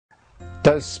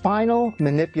Does spinal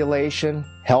manipulation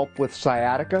help with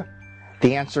sciatica?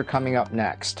 The answer coming up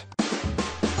next.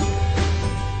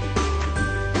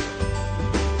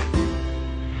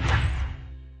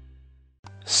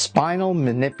 Spinal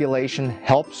manipulation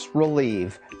helps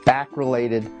relieve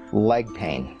back-related leg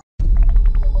pain.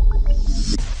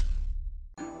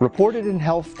 Reported in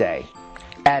Healthday,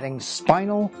 adding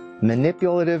spinal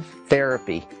manipulative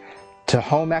therapy to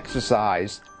home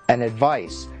exercise and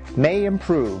advice may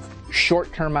improve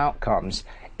short-term outcomes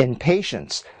in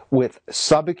patients with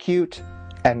subacute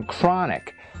and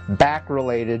chronic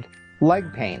back-related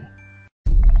leg pain.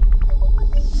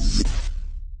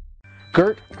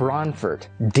 Gert Bronfort,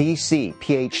 D.C.,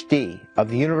 Ph.D. of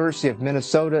the University of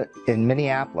Minnesota in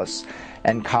Minneapolis,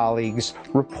 and colleagues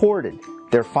reported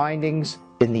their findings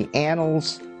in the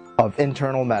Annals of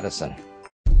Internal Medicine.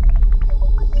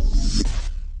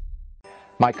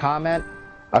 My comment: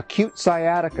 acute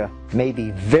sciatica may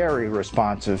be very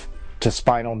responsive to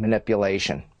spinal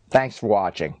manipulation. Thanks for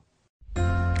watching.